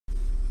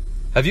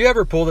Have you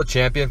ever pulled a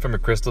champion from a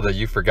crystal that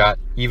you forgot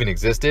even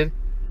existed?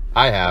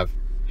 I have.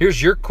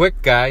 Here's your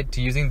quick guide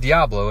to using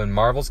Diablo in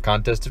Marvel's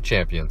Contest of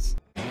Champions.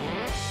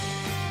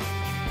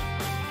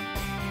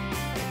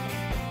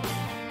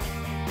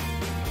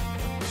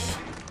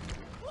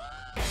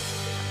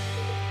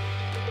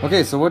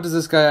 Okay, so what does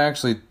this guy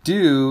actually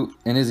do,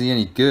 and is he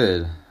any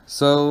good?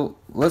 So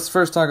let's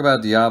first talk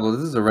about Diablo.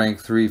 This is a rank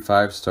 3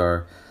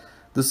 5-star.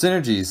 The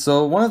synergies.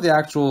 So one of the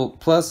actual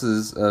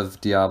pluses of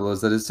Diablo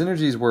is that his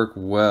synergies work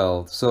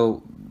well.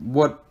 So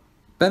what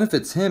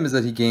benefits him is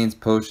that he gains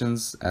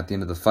potions at the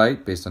end of the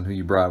fight based on who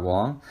you brought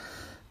along.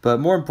 But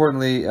more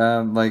importantly,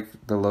 like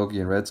the Loki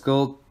and Red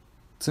Skull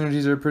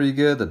synergies are pretty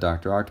good. The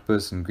Dr.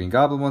 Octopus and Green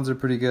Goblin ones are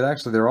pretty good.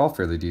 Actually, they're all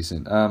fairly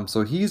decent.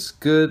 So he's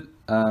good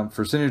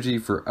for synergy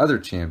for other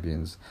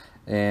champions.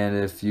 And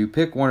if you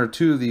pick one or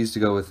two of these to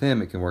go with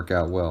him, it can work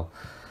out well.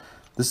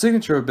 The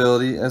signature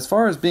ability, as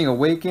far as being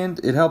awakened,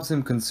 it helps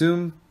him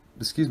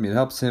it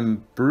helps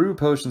him brew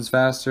potions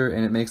faster,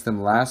 and it makes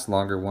them last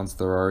longer once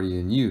they're already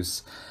in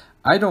use.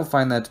 I don't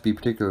find that to be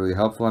particularly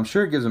helpful. I'm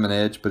sure it gives him an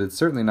edge, but it's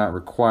certainly not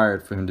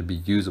required for him to be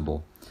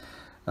usable.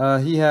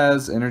 He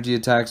has energy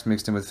attacks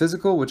mixed in with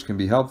physical, which can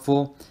be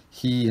helpful.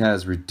 He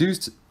has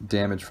reduced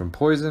damage from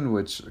poison,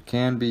 which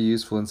can be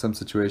useful in some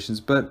situations,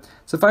 but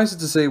suffice it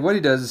to say, what he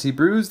does is he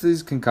brews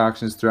these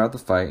concoctions throughout the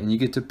fight, and you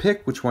get to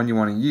pick which one you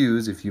want to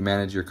use if you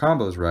manage your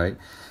combos right,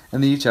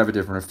 and they each have a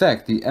different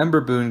effect. The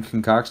Ember Boon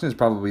concoction is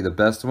probably the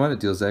best one. It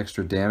deals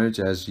extra damage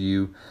as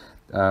you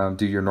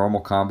do your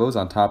normal combos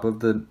on top of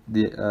the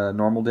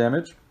normal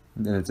damage,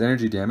 and it's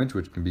energy damage,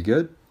 which can be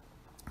good.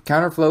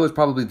 Counterflow is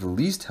probably the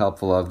least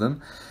helpful of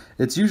them.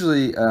 It's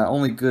usually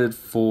only good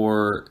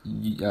for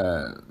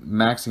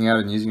maxing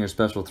out and using your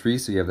special 3,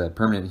 so you have that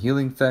permanent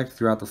healing effect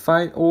throughout the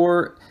fight,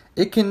 or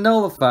it can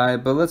nullify,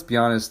 but let's be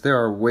honest, there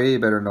are way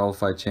better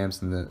nullify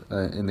champs in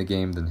the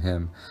game than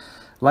him.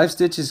 Life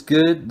Stitch is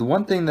good.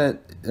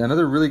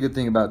 Another really good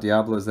thing about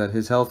Diablo is that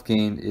his health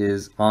gain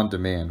is on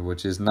demand,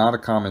 which is not a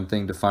common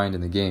thing to find in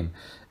the game,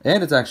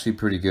 and it's actually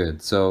pretty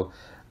good. So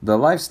the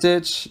Life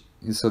Stitch,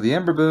 so the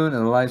Ember Boon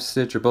and the Life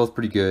Stitch are both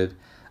pretty good.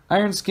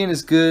 Iron Skin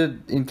is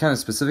good in kind of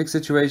specific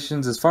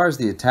situations. As far as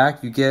the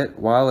attack you get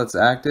while it's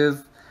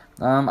active,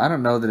 I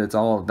don't know that it's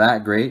all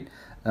that great,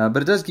 but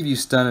it does give you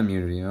stun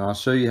immunity, and I'll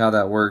show you how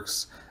that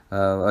works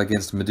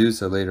against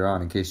Medusa later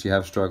on in case you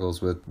have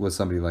struggles with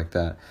somebody like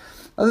that.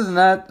 Other than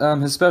that,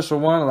 his special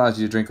 1 allows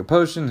you to drink a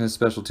potion, his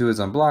special 2 is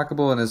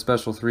unblockable, and his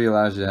special 3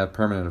 allows you to have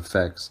permanent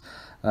effects.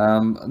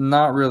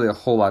 Not really a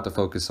whole lot to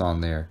focus on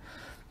there.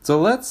 So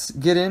let's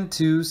get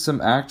into some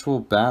actual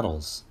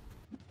battles.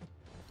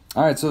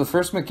 Alright, so the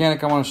first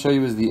mechanic I want to show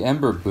you is the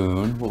Ember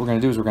Boon. What we're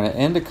going to do is we're going to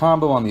end a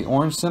combo on the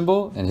orange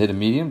symbol and hit a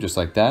medium, just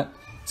like that.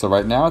 So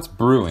right now it's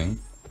brewing,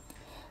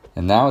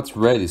 and now it's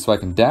ready. So I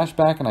can dash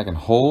back and I can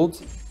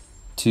hold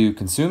to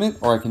consume it,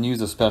 or I can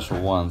use a special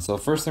 1. So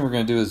first thing we're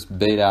going to do is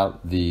bait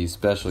out the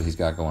special he's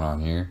got going on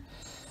here.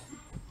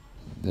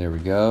 There we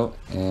go.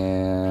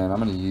 And I'm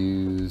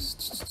going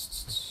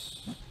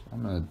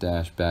to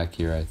dash back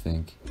here, I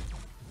think.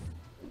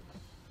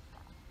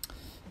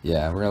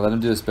 Yeah, we're going to let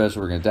him do a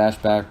special. We're going to dash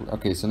back.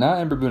 Okay, so now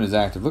Ember Boon is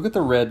active. Look at the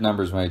red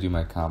numbers when I do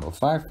my combo.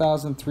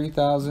 5,000,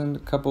 3,000, a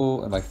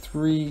couple, and like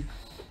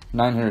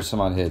 900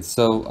 some odd hits.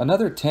 So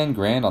another 10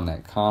 grand on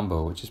that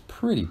combo, which is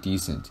pretty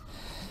decent.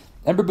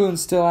 Ember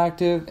Boon's still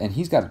active, and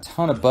he's got a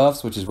ton of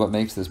buffs, which is what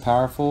makes this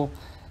powerful.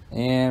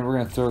 And we're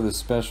going to throw this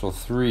special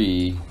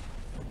 3.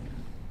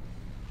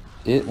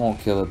 It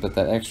won't kill it, but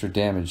that extra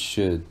damage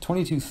should.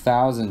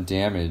 22,000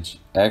 damage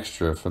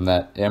extra from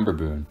that Ember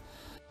Boon.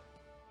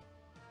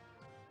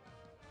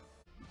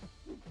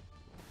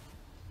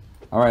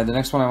 Alright, the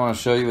next one I want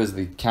to show you is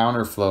the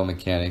counterflow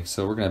mechanic.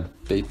 So we're going to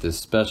bait this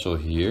special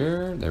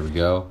here. There we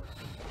go.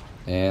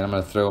 And I'm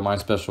going to throw my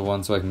special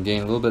 1 so I can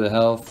gain a little bit of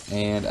health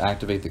and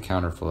activate the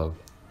counterflow.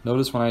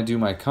 Notice when I do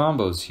my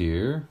combos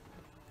here,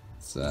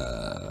 it's,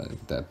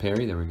 that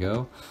parry, there we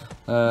go.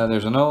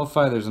 There's a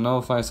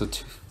nullify, so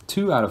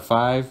 2 out of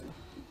 5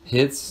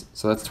 hits.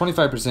 So that's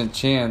 25%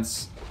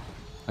 chance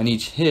on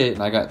each hit,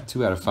 and I got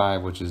 2 out of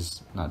 5, which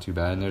is not too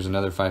bad. And there's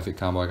another 5-hit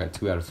combo, I got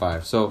 2 out of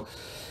 5. So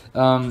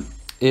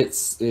it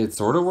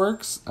sort of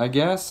works, I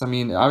guess. I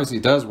mean, obviously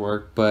it does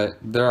work, but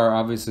there are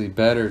obviously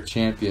better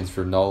champions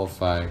for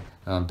nullify.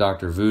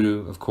 Dr.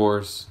 Voodoo, of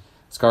course.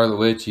 Scarlet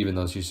Witch, even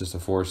though she's just a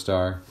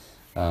 4-star.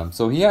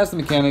 So he has the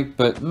mechanic,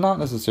 but not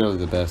necessarily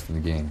the best in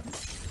the game.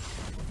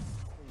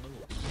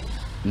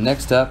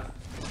 Next up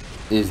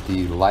is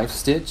the Life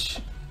Stitch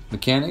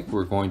mechanic.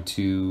 We're going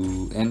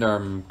to end our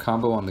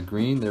combo on the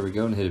green. There we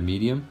go, and hit a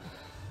medium.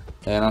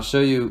 And I'll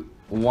show you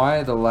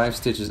why the Life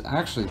Stitch is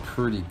actually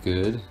pretty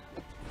good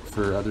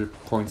for other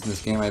points in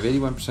this game. I have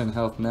 81%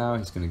 health now.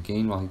 He's going to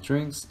gain while he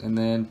drinks, and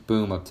then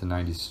boom, up to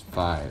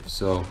 95.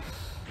 So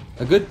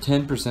a good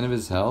 10% of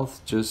his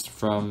health just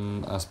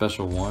from a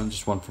special 1,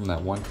 just one from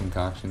that 1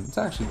 concoction. It's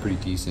actually pretty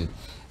decent.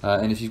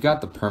 And if you've got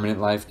the permanent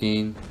life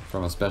gain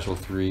from a special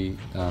 3,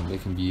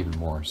 it can be even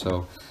more.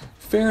 So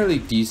fairly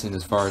decent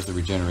as far as the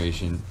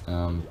regeneration.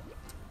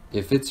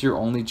 if it's your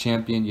only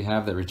champion you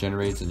have that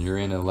regenerates and you're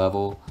in a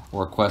level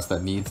or a quest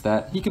that needs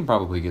that, he can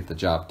probably get the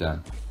job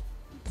done.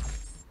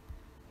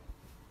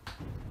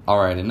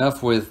 Alright,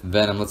 enough with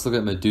Venom. Let's look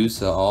at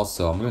Medusa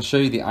also. I'm going to show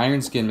you the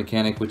Iron Skin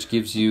mechanic, which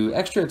gives you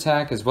extra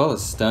attack as well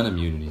as stun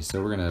immunity.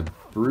 So we're going to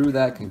brew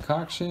that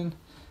concoction.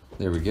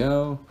 There we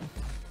go.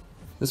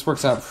 This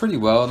works out pretty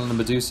well in the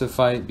Medusa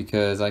fight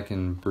because I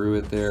can brew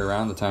it there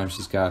around the time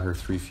she's got her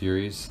 3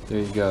 Furies. There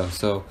you go.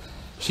 So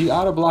she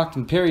auto-blocked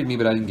and parried me,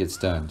 but I didn't get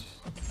stunned,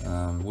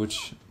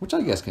 which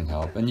I guess can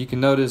help. And you can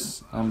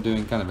notice I'm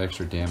doing kind of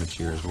extra damage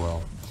here as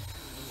well.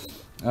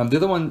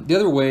 The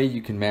other way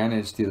you can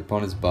manage the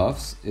opponent's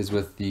buffs is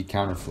with the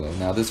counterflow.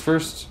 Now this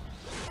first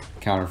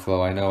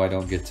counterflow, I know I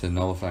don't get to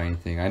nullify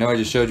anything. I know I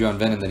just showed you on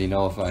Venom that he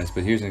nullifies,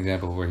 but here's an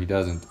example where he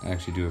doesn't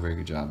actually do a very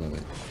good job of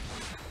it.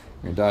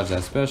 We're gonna dodge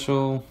that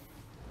special.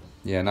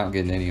 Yeah, not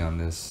getting any on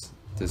this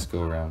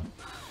go around.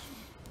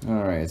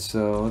 Alright,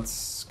 so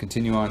let's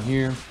continue on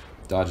here.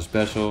 Dodge a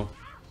special.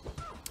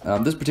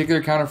 This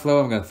particular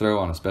counterflow I'm gonna throw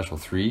on a special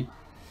 3.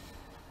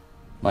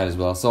 Might as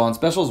well. So on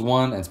specials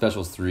 1 and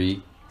specials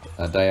 3,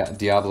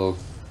 Diablo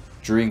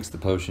drinks the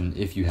potion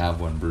if you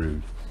have one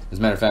brewed. As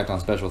a matter of fact, on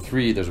special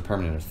 3, there's a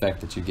permanent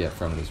effect that you get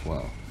from it as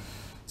well.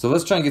 So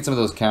let's try and get some of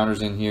those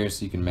counters in here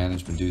so you can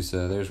manage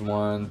Medusa. There's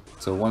one.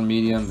 So 1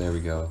 medium. There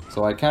we go.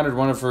 So I countered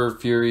one of her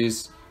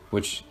Furies,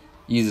 which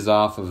eases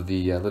off of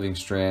the living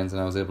strands,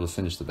 and I was able to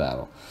finish the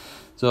battle.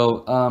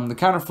 So the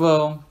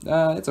counterflow,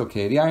 it's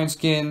okay. The Iron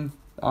Skin,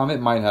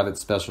 it might have its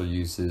special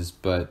uses,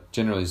 but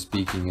generally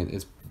speaking,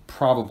 it's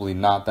probably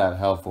not that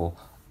helpful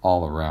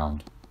all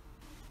around.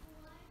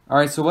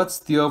 Alright, so what's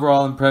the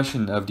overall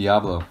impression of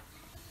Diablo?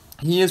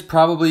 He is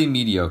probably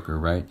mediocre,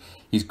 right?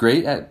 He's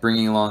great at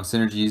bringing along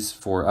synergies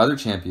for other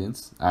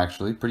champions,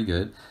 actually, pretty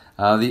good.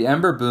 The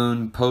Ember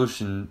Boon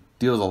potion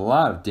deals a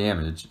lot of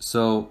damage,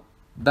 so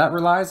that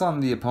relies on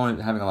the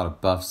opponent having a lot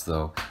of buffs,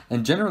 though.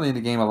 And generally in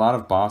the game, a lot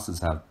of bosses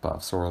have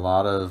buffs, or a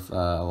lot of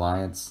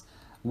Alliance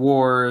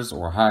Wars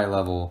or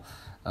high-level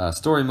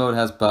story mode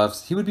has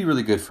buffs. He would be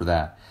really good for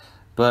that.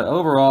 But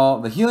overall,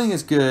 the healing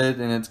is good,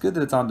 and it's good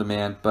that it's on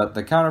demand, but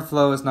the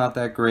counterflow is not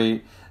that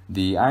great.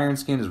 The Iron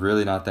Skin is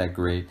really not that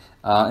great.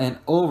 And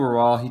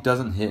overall, he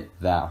doesn't hit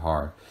that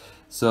hard.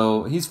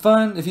 So he's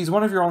fun. If he's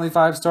one of your only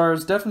 5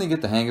 stars, definitely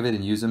get the hang of it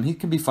and use him. He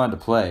can be fun to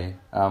play.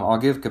 I'll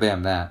give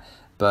Kabam that.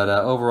 But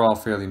overall,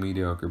 fairly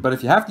mediocre. But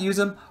if you have to use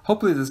him,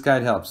 hopefully this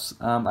guide helps.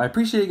 I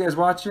appreciate you guys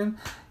watching.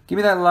 Give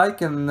me that like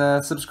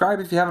and subscribe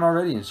if you haven't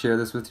already, and share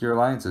this with your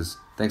alliances.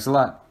 Thanks a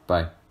lot.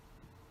 Bye.